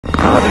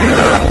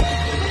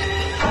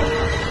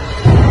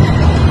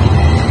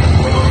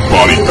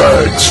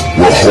BodyBags,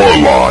 where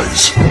horror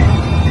lies.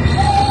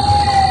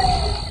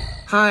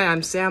 Hi,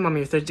 I'm Sam. I'm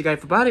your Thursday guide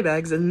for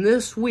BodyBags, and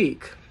this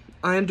week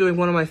I am doing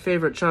one of my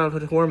favorite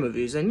childhood horror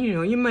movies. And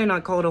you may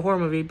not call it a horror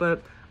movie,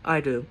 but I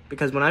do,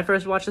 because when I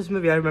first watched this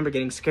movie, I remember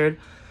getting scared,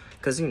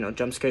 because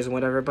jump scares and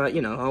whatever. But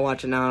I'll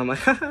watch it now, and I'm like,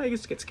 haha, I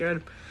used to get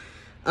scared.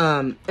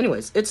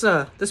 Anyways, it's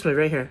this movie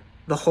right here,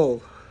 The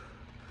Hole,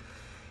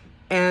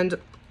 and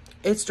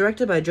it's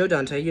directed by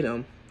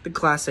Dante. The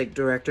classic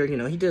director.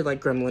 He did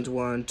like Gremlins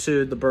 1,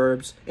 2, The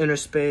Burbs, Inner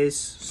Space,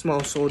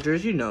 Small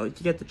Soldiers. You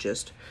get the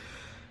gist.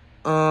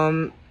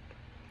 It's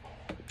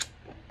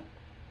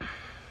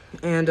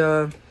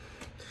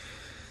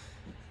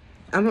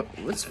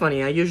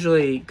funny, I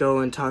usually go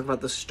and talk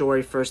about the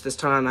story first. This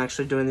time I'm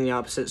actually doing the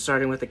opposite,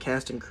 starting with the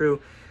cast and crew.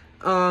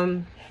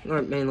 Or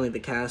mainly the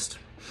cast.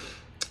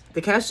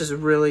 The cast is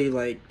really,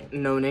 like,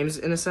 no names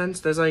in a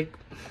sense. There's only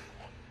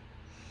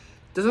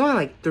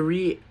like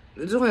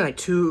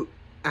 2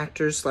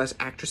 actors /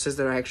 actresses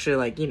that are actually,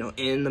 like,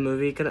 in the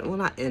movie. Well,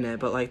 not in it,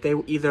 but, like, they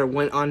either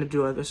went on to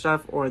do other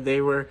stuff, or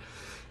they were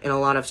in a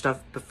lot of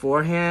stuff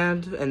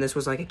beforehand, and this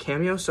was, like, a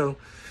cameo. So,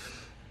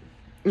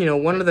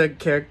 one of the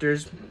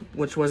characters,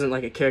 which wasn't,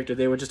 like, a character,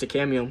 they were just a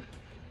cameo.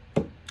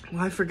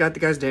 Well, I forgot the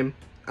guy's name.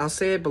 I'll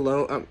say it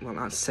below. Well,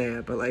 not say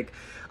it, but, like,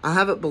 I'll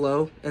have it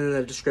below in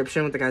the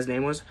description what the guy's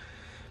name was.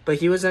 But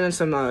he was in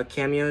some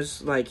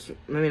cameos, like,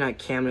 maybe not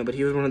cameo, but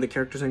he was one of the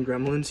characters in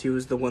Gremlins. He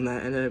was the one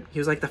that he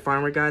was like the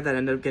farmer guy that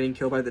ended up getting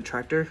killed by the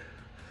tractor.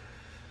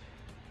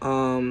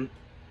 In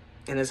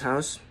his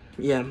house.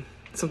 Yeah,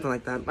 something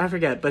like that. I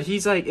forget, but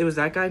he's like, it was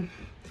that guy.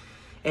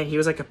 And he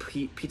was like a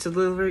pizza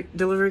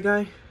delivery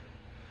guy.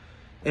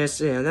 And it's,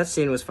 that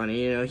scene was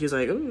funny, he was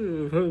like,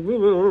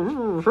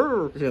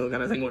 ooh,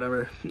 kind of thing,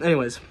 whatever.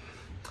 Anyways.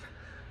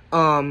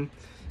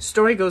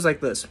 Story goes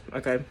like this,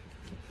 okay?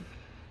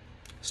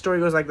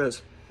 Story goes like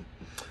this.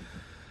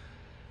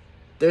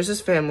 There's this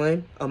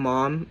family, a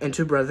mom and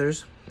 2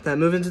 brothers, that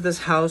move into this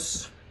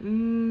house.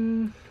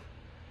 Where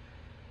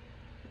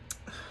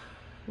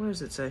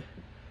does it say?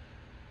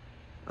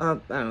 I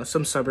don't know,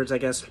 some suburbs, I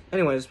guess.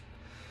 Anyways,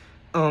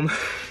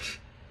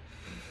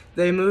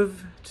 they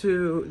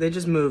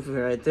just move,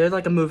 right? They're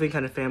like a moving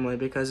kind of family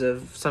because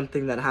of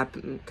something that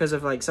happened,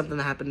 something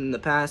that happened in the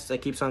past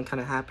that keeps on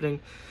kind of happening,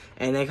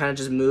 and they kind of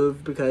just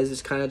move because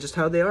it's kind of just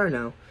how they are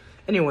now.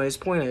 Anyways,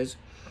 point is,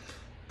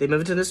 they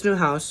move into this new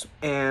house,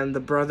 and the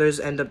brothers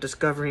end up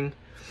discovering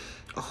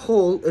a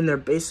hole in their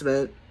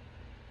basement,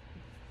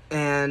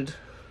 and,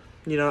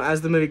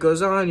 as the movie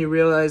goes on, you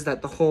realize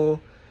that the hole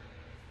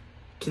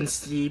can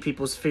see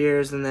people's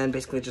fears, and then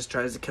basically just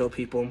tries to kill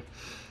people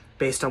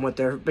based on what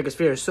their biggest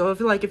fear is. So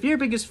if your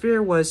biggest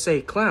fear was,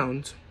 say,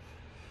 clowns,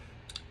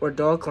 or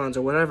doll clowns,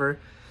 or whatever,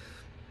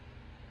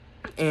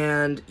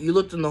 and you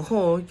looked in the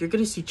hole, you're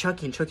gonna see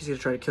Chucky, and Chucky's gonna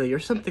try to kill you, or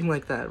something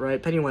like that,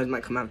 right? Pennywise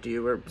might come after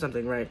you, or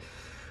something, right?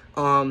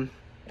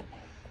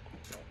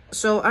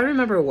 So I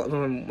remember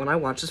when I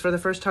watched this for the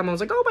first time, I was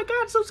like, oh my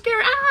god, so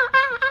scary,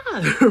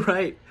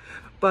 right?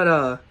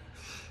 But,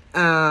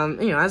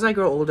 as I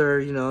grow older,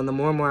 and the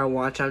more and more I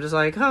watch, I'm just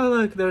like, oh,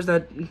 look, there's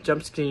that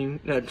jump scare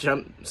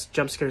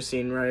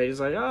scene, right? It's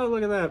like, oh,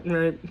 look at that,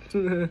 right?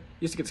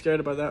 Used to get scared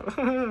about that.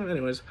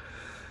 Anyways.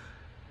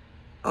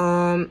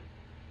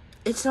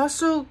 It's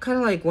also kind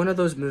of like one of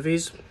those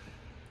movies,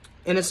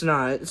 and it's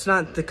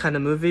not the kind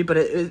of movie, but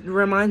it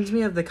reminds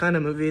me of the kind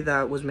of movie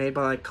that was made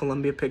by, like,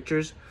 Columbia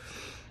Pictures,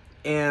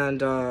 and,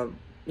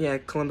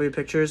 Columbia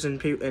Pictures and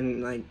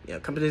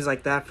companies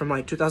like that from,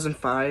 like,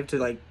 2005 to,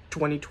 like,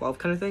 2012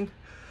 kind of thing,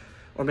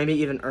 or maybe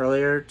even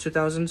earlier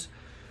 2000s,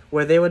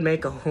 where they would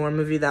make a horror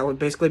movie that would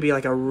basically be,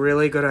 like, a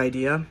really good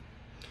idea,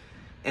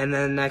 and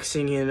then next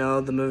thing you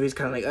know, the movie's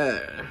kind of like,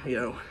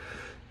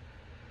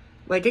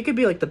 like, it could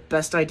be, like, the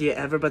best idea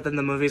ever, but then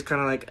the movie's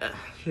kind of like,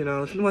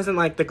 it wasn't,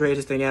 like, the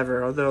greatest thing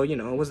ever, although, it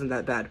wasn't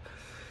that bad.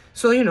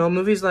 So,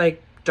 movies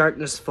like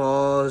Darkness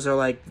Falls, or,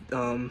 like,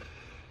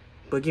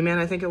 Boogeyman,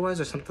 I think it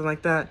was, or something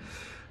like that.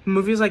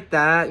 Movies like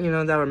that,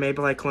 that were made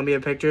by, like, Columbia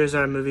Pictures,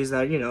 are movies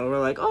that, were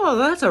like, oh,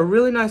 that's a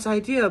really nice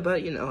idea,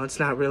 but, it's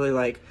not really,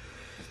 like,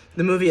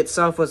 the movie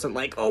itself wasn't,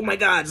 like, oh my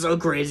god, so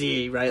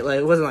crazy, right?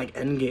 Like, it wasn't, like,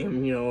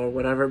 Endgame, or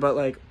whatever, but,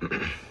 like,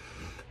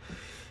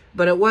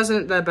 but it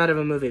wasn't that bad of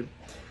a movie.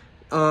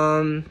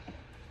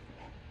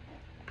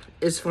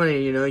 It's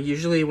funny,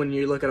 usually when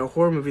you look at a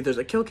horror movie, there's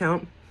a kill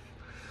count,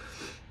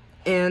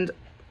 and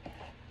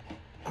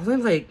only,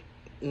 like,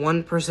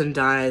 1 person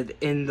died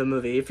in the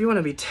movie. If you want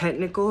to be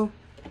technical,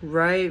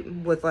 right,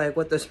 with, like,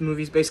 what this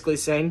movie's basically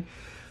saying,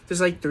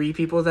 there's, like, 3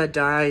 people that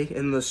die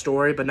in the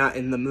story, but not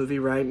in the movie,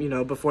 right?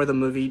 Before the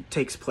movie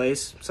takes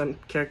place, some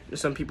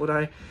people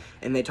die,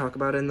 and they talk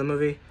about it in the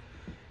movie,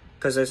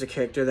 because there's a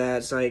character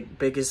that's, like,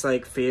 biggest,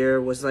 like,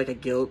 fear was, like, a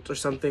guilt or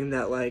something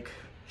that, like,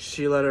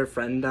 she let her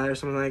friend die or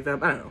something like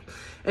that. I don't know.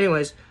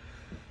 Anyways,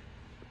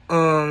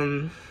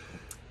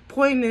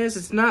 point is,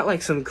 it's not,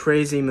 like, some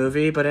crazy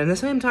movie, but at the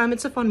same time,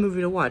 it's a fun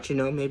movie to watch,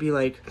 maybe,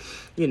 like,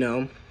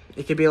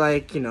 it could be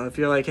like, you know, if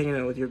you're like hanging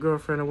out with your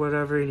girlfriend or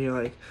whatever, and you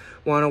like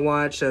want to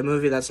watch a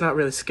movie that's not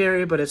really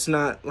scary, but it's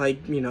not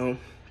like, you know,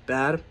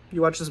 bad.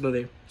 You watch this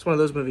movie. It's one of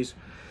those movies.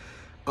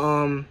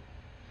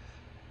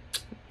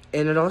 And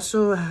it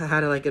also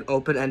had like an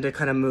open-ended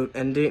kind of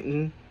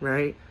ending,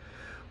 right?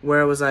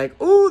 Where it was like,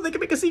 oh, they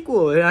could make a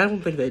sequel. And I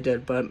don't think they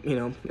did, but, you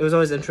know, it was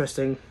always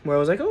interesting. Where I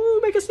was like, oh,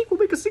 make a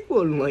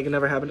sequel. And, like, it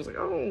never happened. It's like,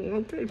 oh,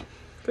 okay. Could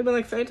have been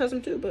like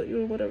Phantasm 2, but, you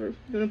know, whatever.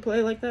 You're gonna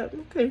play like that?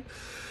 Okay.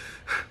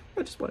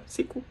 I just want a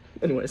sequel.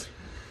 Anyways.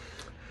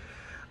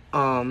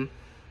 Alright,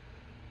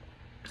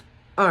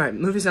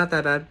 movie's not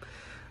that bad.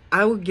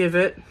 I will give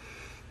it...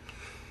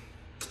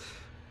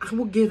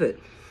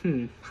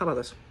 how about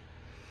this?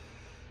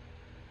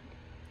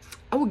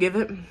 I will give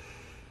it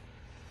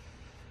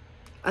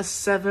a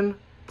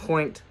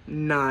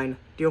 7.9.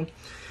 Deal?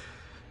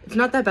 It's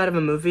not that bad of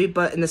a movie,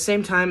 but in the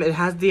same time, it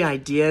has the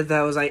idea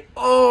that was like,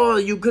 oh,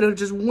 you could have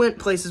just went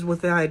places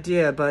with the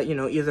idea, but, you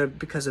know, either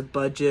because of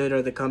budget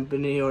or the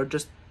company or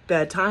just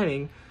bad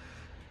timing,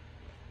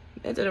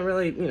 it didn't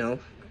really, you know,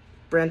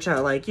 branch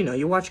out. Like, you know,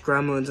 you watch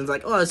Gremlins and it's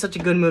like, oh, it's such a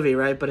good movie,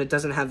 right? But it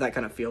doesn't have that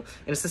kind of feel.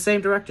 And it's the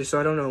same director, so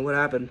I don't know what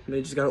happened. Maybe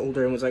he just got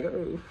older and was like,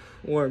 oh,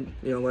 or,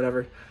 you know,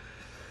 whatever.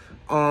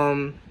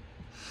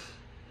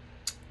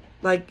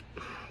 Like,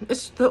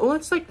 it's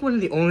like one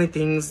of the only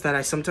things that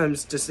I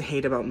sometimes just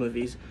hate about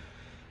movies,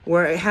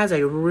 where it has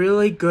a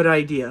really good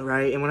idea,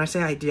 right? And when I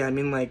say idea, I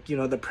mean, like, you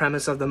know, the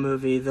premise of the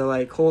movie, the,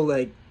 like, whole,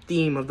 like,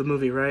 theme of the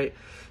movie, right?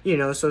 You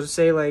know, so to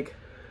say, like,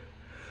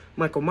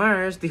 Michael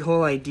Myers, the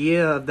whole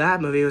idea of that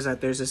movie was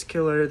that there's this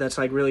killer that's,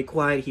 like, really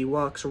quiet, he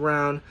walks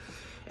around,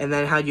 and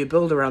then how do you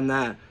build around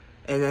that?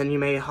 And then you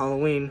made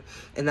Halloween,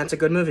 and that's a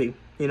good movie.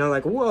 You know,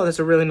 like, whoa, that's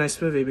a really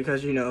nice movie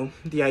because, you know,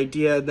 the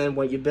idea, then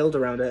what you build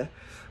around it.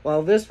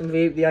 While this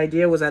movie, the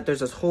idea was that there's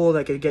this hole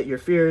that could get your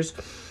fears,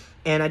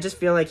 and I just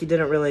feel like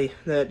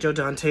that Joe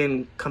Dante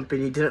and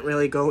company didn't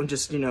really go and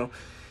just, you know,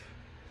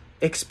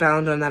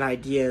 expound on that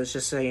idea. It was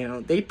just saying, you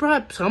know, they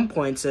brought some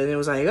points in, and it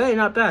was like, hey,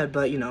 not bad,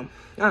 but, you know,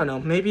 I don't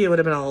know, maybe it would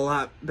have been a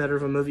lot better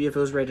of a movie if it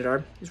was rated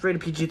R. It's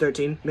rated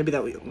PG-13,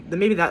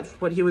 maybe that's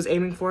what he was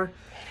aiming for.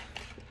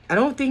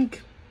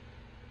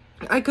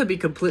 I could be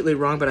completely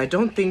wrong, but I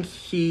don't think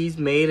he's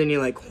made any,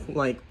 like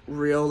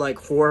real, like,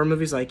 horror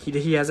movies. Like,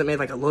 he hasn't made,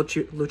 like, a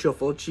Lucio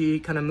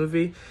Fulci kind of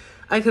movie.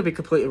 I could be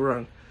completely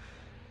wrong.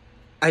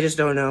 I just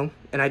don't know,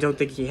 and I don't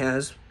think he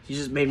has. He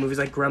just made movies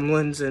like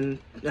Gremlins and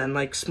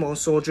like, Small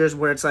Soldiers,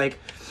 where it's, like,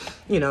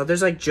 you know,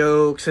 there's, like,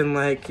 jokes and,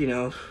 like, you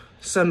know,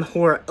 some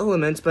horror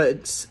elements, but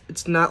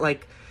it's not,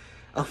 like,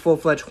 a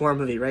full-fledged horror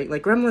movie, right?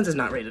 Like, Gremlins is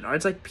not rated R.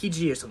 It's, like,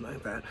 PG or something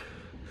like that.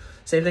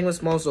 Same thing with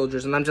Small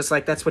Soldiers, and I'm just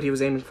like, that's what he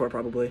was aiming for,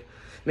 probably.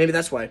 Maybe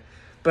that's why.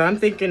 But I'm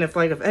thinking if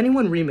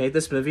anyone remade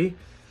this movie,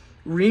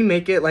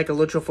 remake it like a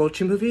Lucio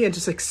Fulci movie and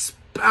just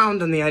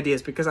expound on the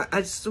ideas, because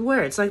I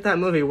swear, it's like that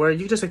movie where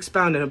you just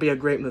expound and it'll be a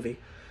great movie.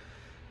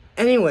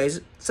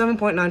 Anyways,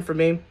 7.9 for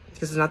me,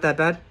 because it's not that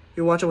bad.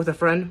 You watch it with a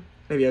friend,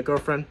 maybe a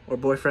girlfriend or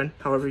boyfriend,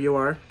 however you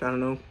are. I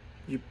don't know.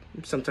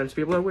 Sometimes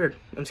people are weird.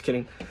 I'm just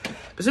kidding.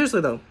 But seriously,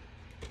 though,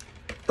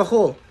 The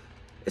Hole,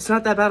 it's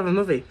not that bad of a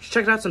movie. Just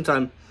check it out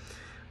sometime.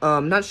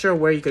 Not sure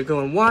where you could go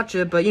and watch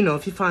it, but, you know,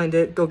 if you find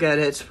it, go get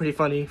it. It's pretty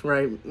funny,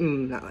 right?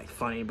 Not, like,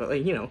 funny, but,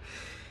 like, you know,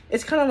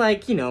 it's kind of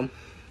like, you know,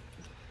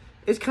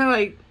 it's kind of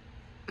like,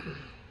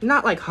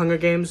 not like Hunger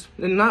Games,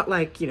 and not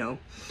like, you know,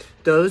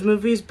 those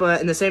movies,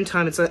 but in the same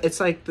time, it's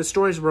like the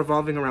story's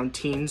revolving around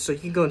teens, so you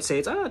can go and say,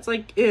 it's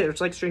like it, or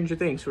it's like Stranger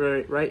Things,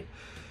 right?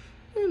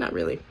 Not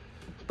really,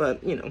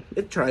 but, you know,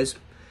 it tries.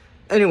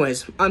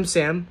 Anyways, I'm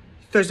Sam,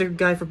 Thursday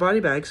guy for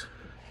BodyBags.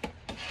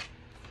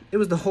 It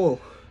was The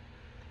Hole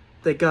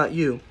that got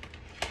you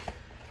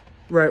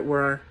right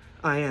where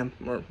I am,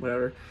 or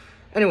whatever.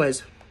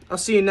 Anyways, I'll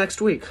see you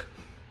next week.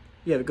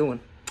 You have a good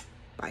one.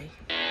 Bye.